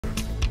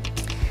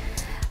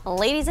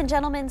Ladies and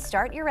gentlemen,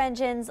 start your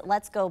engines.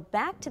 Let's go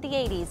back to the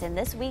 80s in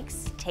this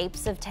week's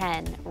Tapes of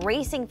 10.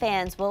 Racing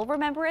fans will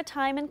remember a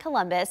time in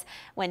Columbus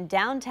when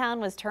downtown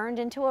was turned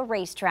into a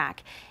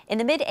racetrack. In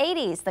the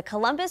mid-80s, the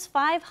Columbus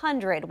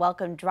 500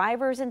 welcomed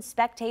drivers and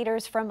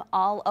spectators from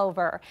all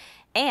over.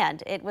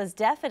 And it was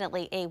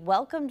definitely a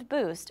welcomed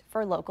boost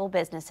for local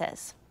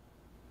businesses.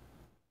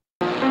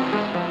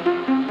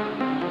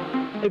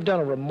 They've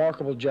done a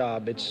remarkable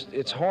job.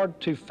 It's hard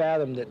to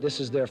fathom that this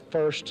is their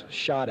first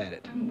shot at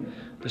it.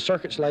 The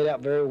circuit's laid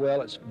out very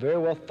well. It's very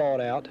well thought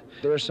out.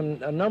 There are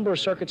a number of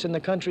circuits in the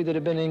country that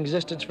have been in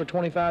existence for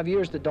 25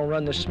 years that don't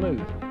run this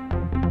smooth.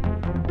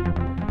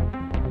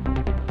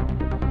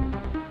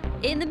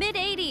 In the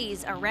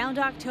mid-80s, around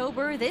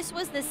October, this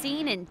was the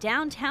scene in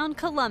downtown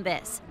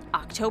Columbus.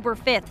 October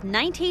 5th,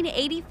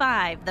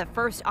 1985, the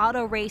first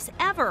auto race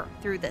ever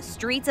through the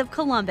streets of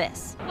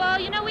Columbus. Well,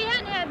 you know, we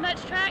hadn't had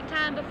much track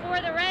time before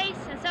the race,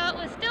 and so it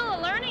was still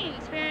a learning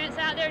experience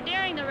out there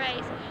during the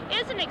race.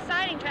 It's an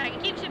exciting track.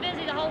 It keeps you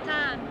busy the whole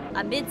time.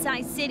 A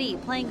mid-sized city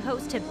playing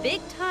host to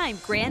big-time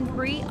Grand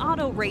Prix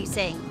auto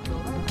racing.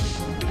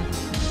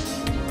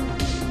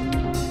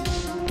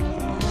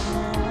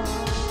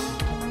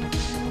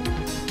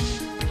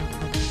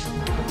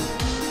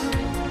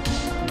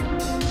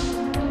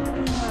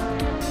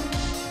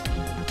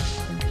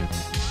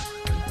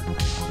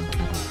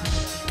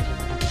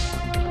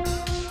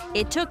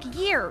 It took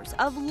years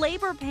of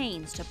labor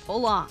pains to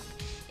pull off.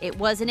 It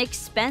was an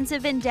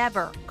expensive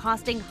endeavor,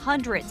 costing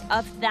hundreds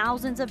of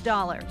thousands of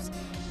dollars.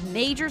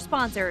 Major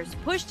sponsors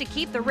pushed to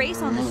keep the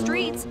race on the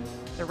streets.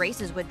 The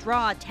races would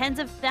draw tens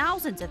of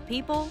thousands of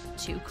people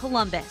to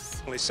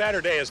Columbus.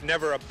 Saturday is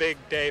never a big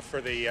day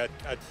for the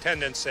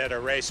attendance at a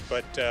race,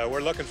 but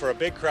we're looking for a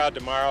big crowd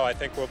tomorrow. I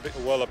think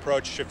we'll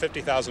approach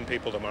 50,000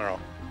 people tomorrow.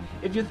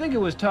 If you think it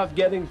was tough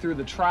getting through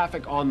the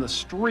traffic on the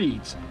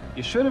streets,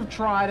 you should have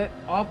tried it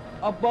up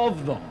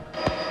above them.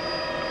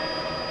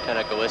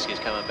 Tenneco Whiskey's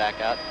coming back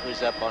out.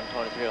 Who's up on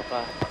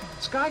 2305?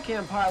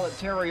 Skycam pilot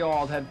Terry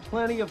Auld had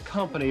plenty of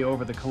company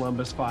over the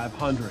Columbus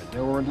 500.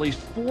 There were at least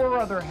 4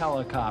 other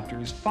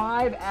helicopters,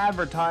 5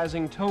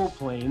 advertising tow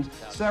planes,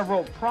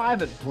 several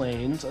private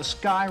planes, a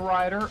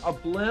Skyrider, a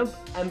blimp,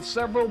 and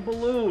several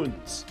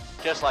balloons.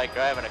 Just like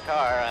driving a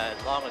car,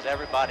 as long as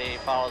everybody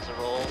follows the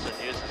rules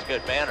and uses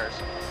good manners,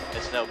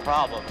 it's no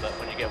problem. But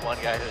when you get one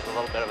guy who's a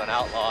little bit of an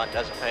outlaw and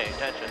doesn't pay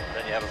attention,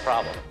 then you have a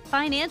problem.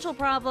 Financial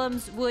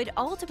problems would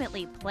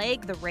ultimately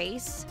plague the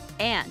race,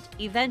 and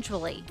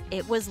eventually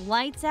it was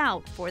lights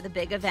out for the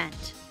big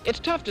event. It's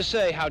tough to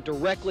say how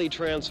directly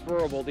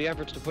transferable the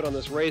efforts to put on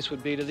this race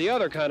would be to the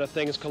other kind of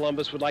things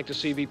Columbus would like to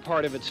see be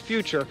part of its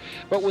future.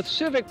 But with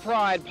civic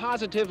pride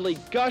positively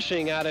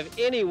gushing out of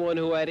anyone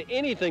who had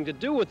anything to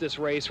do with this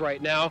race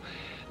right now,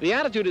 the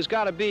attitude has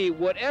got to be,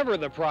 whatever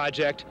the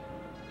project,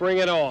 bring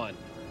it on.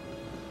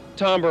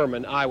 Tom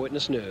Berman,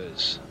 Eyewitness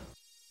News.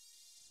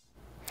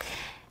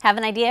 Have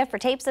an idea for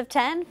Tapes of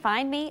 10?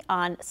 Find me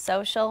on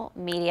social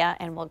media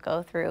and we'll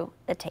go through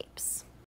the tapes.